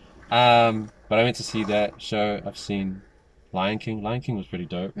instead. But I went to see that show. I've seen Lion King. Lion King was pretty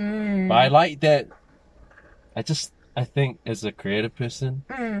dope. But I like that. I think as a creative person,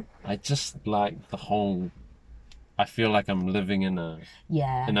 I just like the whole. I feel like I'm living in a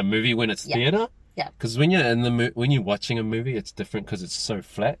movie when it's theater. Yeah. Because when you're when you're watching a movie, it's different because it's so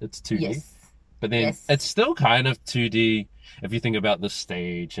flat. It's 2D. Yes. But then it's still kind of 2D if you think about the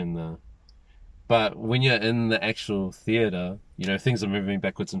stage and the. But when you're in the actual theater, you know, things are moving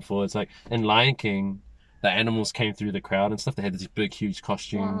backwards and forwards. Like in Lion King, the animals came through the crowd and stuff. They had these big, huge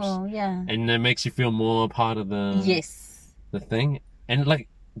costumes. Oh, yeah. And it makes you feel more part of the Yes. the thing. And like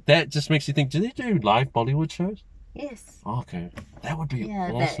that just makes you think, do they do live Bollywood shows? Yes. Okay, that would be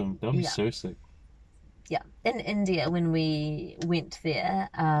Yeah, awesome. That would be yeah. so sick. Yeah. In India, when we went there,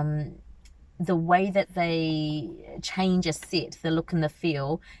 the way that they change a set, the look and the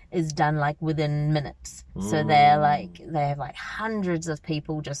feel, is done like within minutes. So they have like hundreds of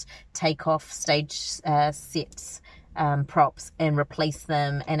people just take off stage sets, props, and replace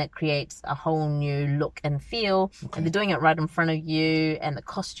them, and it creates a whole new look and feel. Okay. And they're doing it right in front of you, and the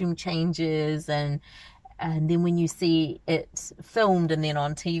costume changes, and then when you see it filmed and then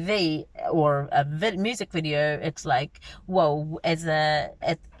on TV or a music video, it's like, whoa,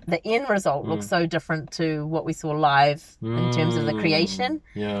 the end result looks so different to what we saw live in terms of the creation.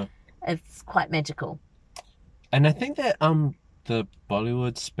 Yeah. It's quite magical. And I think that the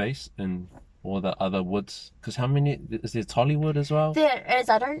Bollywood space and all the other woods, because how many is there? Tollywood as well? There is.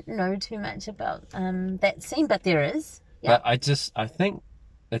 I don't know too much about that scene, but there is. Yeah. But I think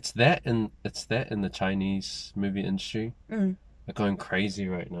it's that in the Chinese movie industry. They're going crazy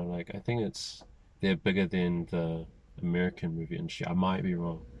right now. Like I think they're bigger than the American movie industry. I might be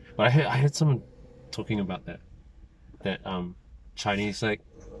wrong, but I heard someone talking about that Chinese like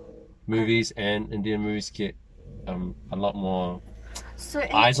movies and Indian movies get a lot more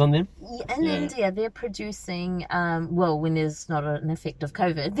eyes on them. In India, they're producing, when there's not an effect of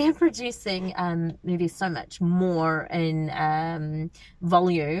COVID, they're producing movies so much more in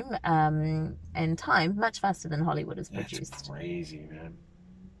volume and time, much faster than Hollywood is produced. That's crazy, man.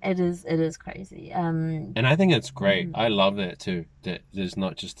 It is crazy. And I think it's great. I love that too. That there's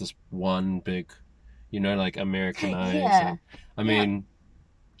not just this one big, like Americanized. Yeah. I mean,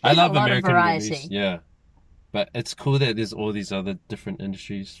 There's I love a lot of American variety. movies. Yeah. But it's cool that there's all these other different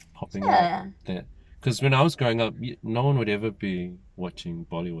industries popping up. Because when I was growing up, no one would ever be watching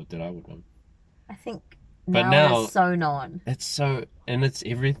Bollywood that I would know. I think But now it's so known. It's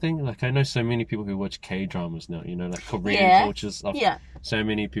everything. Like I know so many people who watch K-dramas now, like Korean cultures. So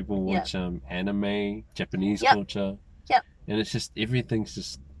many people watch anime, Japanese culture. Yep. And it's just, everything's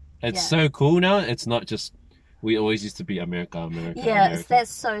just, it's so cool now. It's not just, we always used to be America. Yes,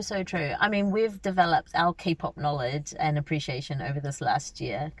 that's so true. I mean, we've developed our K-pop knowledge and appreciation over this last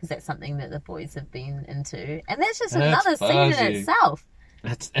year because that's something that the boys have been into, and that's just another scene in itself.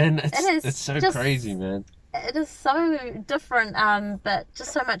 It's so crazy, man. It is so different, but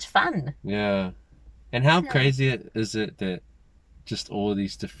just so much fun. Yeah, and how crazy is it that just all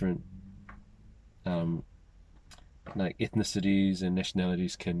these different, like ethnicities and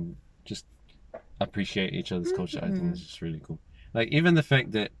nationalities can just appreciate each other's culture. I think it's just really cool. Like even the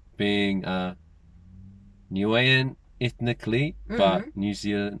fact that being Niuean ethnically, but New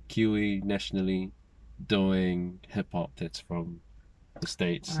Zealand Kiwi nationally, doing hip hop that's from the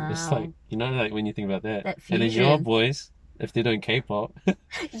States. Wow. It's like, like when you think about that. And then fusion. your boys, if they're doing K-pop,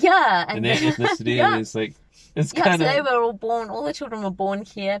 and their ethnicity, and it's like, it's kind of. So they were all the children were born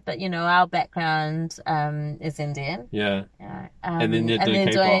here, but our background is Indian. Yeah. And then they're doing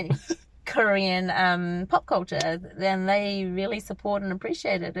K-pop. Korean pop culture, then they really support and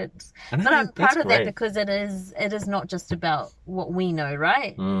appreciate it. But I'm proud that's of great. that because it is not just about what we know,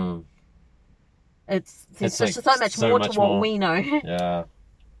 right? It's just like so much more to what we know. Yeah.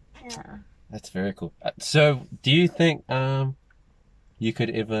 Yeah. That's very cool. So, do you think you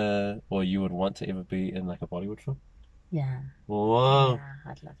could ever, or you would want to ever be in like a Bollywood film? Yeah. Whoa.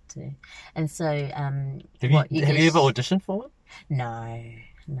 Yeah, I'd love to. And so, have you ever auditioned for one? No.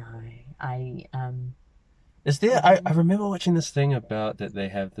 Is there? I remember watching this thing about that they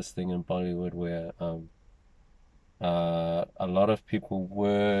have this thing in Bollywood where a lot of people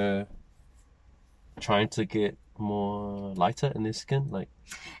were trying to get more lighter in their skin, like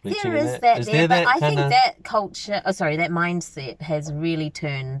bleaching. There is that there, but I think that culture, that mindset has really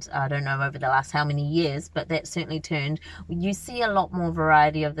turned, I don't know over the last how many years, but that certainly turned. You see a lot more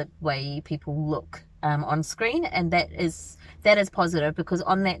variety of the way people look on screen, and that is positive, because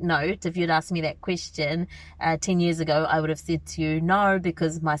on that note, if you'd asked me that question 10 years ago, I would have said to you, no,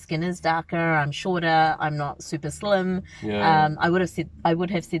 because my skin is darker, I'm shorter, I'm not super slim. I would have said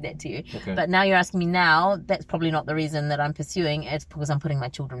that to you. Okay. But now you're asking me now, that's probably not the reason that I'm pursuing. It's because I'm putting my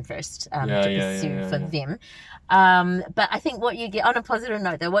children first to pursue for them. But I think what you get, on a positive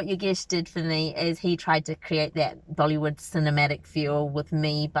note though, what Yogesh did for me is he tried to create that Bollywood cinematic feel with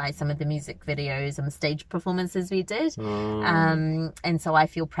me by some of the music videos and the stage performances we did. And so I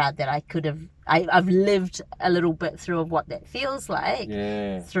feel proud that I could have I've lived a little bit through of what that feels like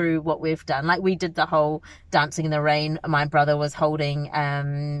through what we've done. Like we did the whole dancing in the rain. My brother was holding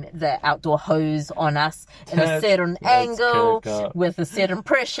the outdoor hose on us in a certain angle with a certain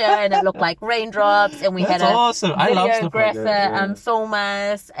pressure, and it looked like raindrops. And we had a videographer film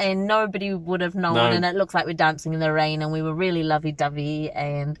us, and nobody would have known. And it looks like we're dancing in the rain, and we were really lovey-dovey.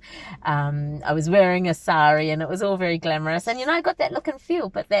 And I was wearing a sari, and it was all very glamorous. And I got that look and feel,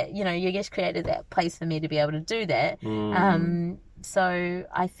 but that Yogesh created that place for me to be able to do that. So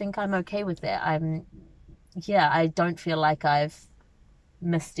I think I'm okay with that. I don't feel like I've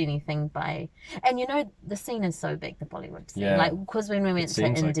missed anything by, and the scene is so big, the Bollywood scene, like, because when we went to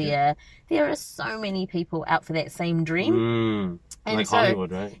India, there are so many people out for that same dream, and like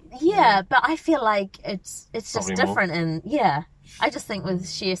Hollywood, right? But I feel like it's just different, and I just think with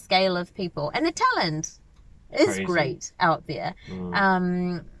sheer scale of people, and the talent is great out there.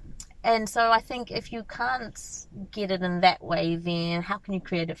 And so I think if you can't get it in that way, then how can you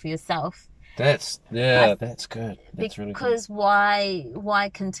create it for yourself? That's good. That's really good. Because why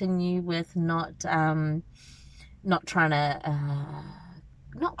continue with not trying to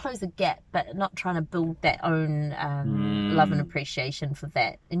not close a gap, but not trying to build that own love and appreciation for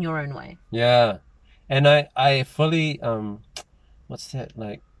that in your own way. Yeah, and I fully what's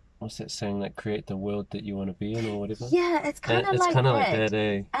that saying, like, create the world that you want to be in, or whatever? Yeah, it's kind of like that,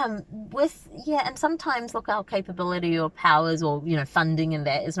 eh? And sometimes, look, our capability or powers or, funding and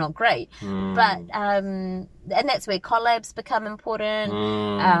that is not great. But, and that's where collabs become important,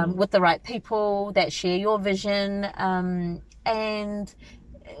 with the right people that share your vision, and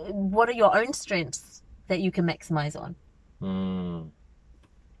what are your own strengths that you can maximize on?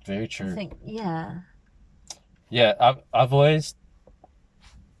 Very true. I think, Yeah, I've always...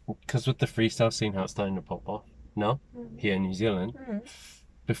 Because with the freestyle scene, how it's starting to pop off now here in New Zealand,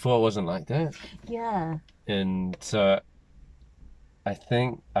 before it wasn't like that. Yeah. And so I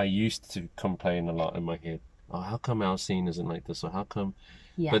think I used to complain a lot in my head. Oh, how come our scene isn't like this? Or how come?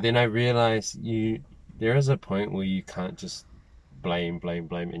 Yeah. But then I realized there is a point where you can't just blame,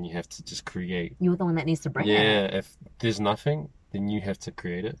 and you have to just create. You're the one that needs to bring it. Yeah, if there's nothing, then you have to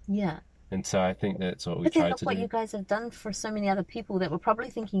create it. Yeah. And so I think that's what we try to do. What you guys have done for so many other people that were probably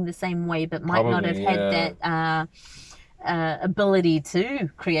thinking the same way, but might not have had that ability to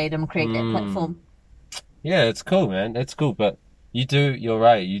create that platform. Yeah, it's cool, man. It's cool, but you're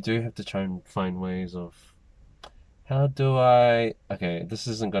right. You do have to try and find ways of, okay, this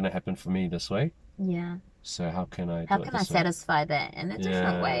isn't going to happen for me this way. Yeah. So how can I satisfy that in a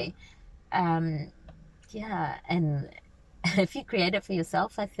different way? And if you create it for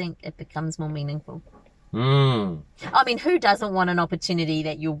yourself, I think it becomes more meaningful. I mean, who doesn't want an opportunity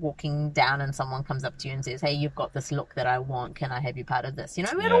that you're walking down and someone comes up to you and says, hey, you've got this look that I want, can I have you part of this? We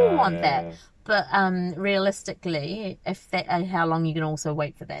all want that. But realistically, how long you can also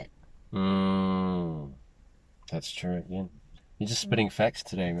wait for that? That's true again. You're just spitting facts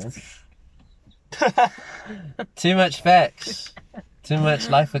today, man. Too much facts. Too much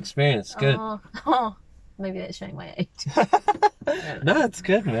life experience. Good. Maybe that's showing my age. No, it's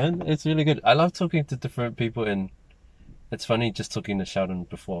good, man. It's really good. I love talking to different people, and it's funny just talking to Sheldon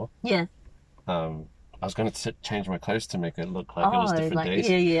before. Yeah. I was going to change my clothes to make it look like it was different days.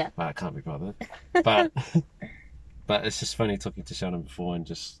 Yeah. But I can't be bothered. But it's just funny talking to Sheldon before and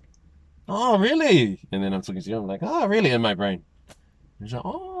just, oh, really? And then I'm talking to you, I'm like, oh, really? In my brain. And he's like,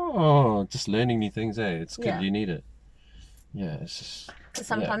 oh, just learning new things, eh? It's good. Yeah. You need it. Yeah, it's just...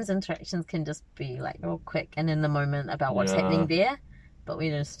 Sometimes interactions can just be like real quick and in the moment about what's happening there, but we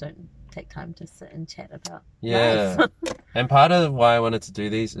just don't take time to sit and chat about life. And part of why I wanted to do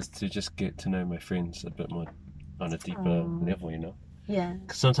these is to just get to know my friends a bit more on a deeper level, Yeah.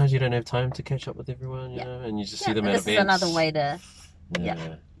 Because sometimes you don't have time to catch up with everyone, you know, and you just see them at events. This is another way to...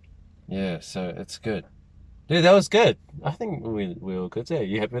 Yeah, so it's good. Dude, that was good. I think we're all good there.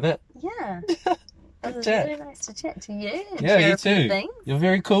 You happy with that? Yeah. It was really nice to chat to you. Yeah, you too. You're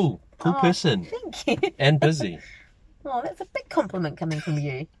very cool. Cool person. Thank you. And busy. Oh, that's a big compliment coming from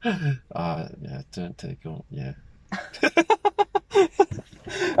you. Yeah, don't take on. Yeah.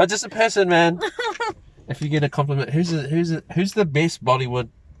 I'm just a person, man. If you get a compliment, who's the best Bollywood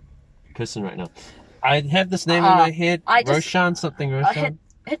person right now? I have this name in my head. Roshan.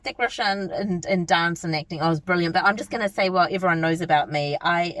 Hrithik Roshan in dance and acting. I was brilliant. But I'm just going to say what everyone knows about me.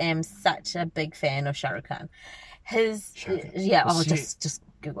 I am such a big fan of Shah Rukh Khan. Just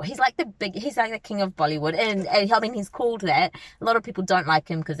Google. He's like the king of Bollywood. And I mean, he's called that. A lot of people don't like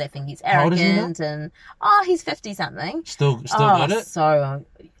him because they think he's arrogant. He's 50 something. Still got it? So,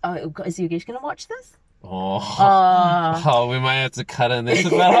 is Yogesh going to watch this? Oh, we might have to cut in this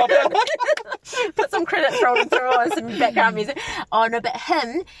about. Put some credits rolling through or some background music. Oh no, but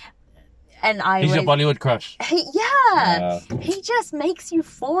him and I. He's your Bollywood crush. He just makes you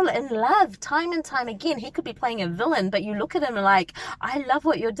fall in love time and time again. He could be playing a villain, but you look at him like, I love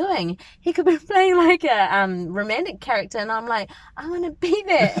what you're doing. He could be playing like a romantic character, and I'm like, I want to be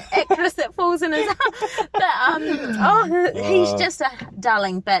that actress that falls in his arms. But he's just a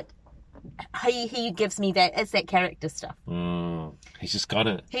darling. But he gives me that. It's that character stuff. He's just got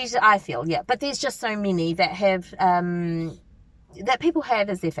it. I feel, yeah. But there's just so many that have that people have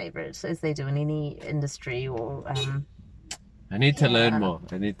as their favourites, as they do in any industry or. I need to learn more.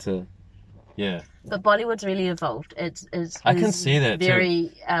 I need to, yeah. But Bollywood's really evolved. I can see that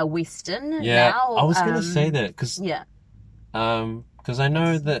very Western. Yeah, now. I was gonna say that because I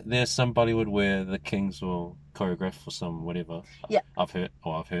know Yes. that there's some Bollywood where the kings will choreograph for some whatever. Yeah. I've heard,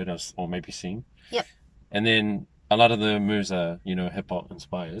 or maybe seen. Yep. And then a lot of the moves are, hip hop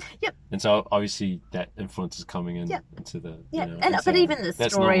inspired. Yep. And so obviously that influence is coming in Yep. into the. Yeah, and but so even the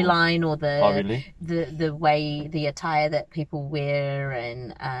that's normal. storyline or Oh, really? the way the attire that people wear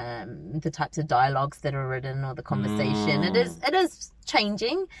and the types of dialogues that are written or the conversation, it is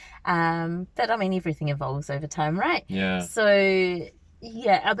changing. But I mean, everything evolves over time, right? Yeah. So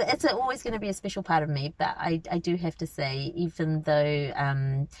yeah, but it's always going to be a special part of me. But I do have to say, even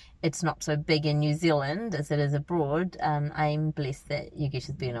though it's not so big in New Zealand as it is abroad, I'm blessed that Yogesh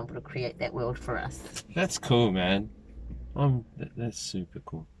has been able to create that world for us. That's cool, man. That's super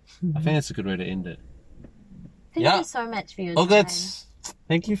cool. I think that's a good way to end it. Thank you so much for your All time. good.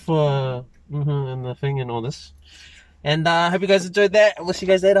 Thank you for and the thing and all this. And I hope you guys enjoyed that. I'll see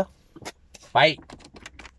you guys later. Bye.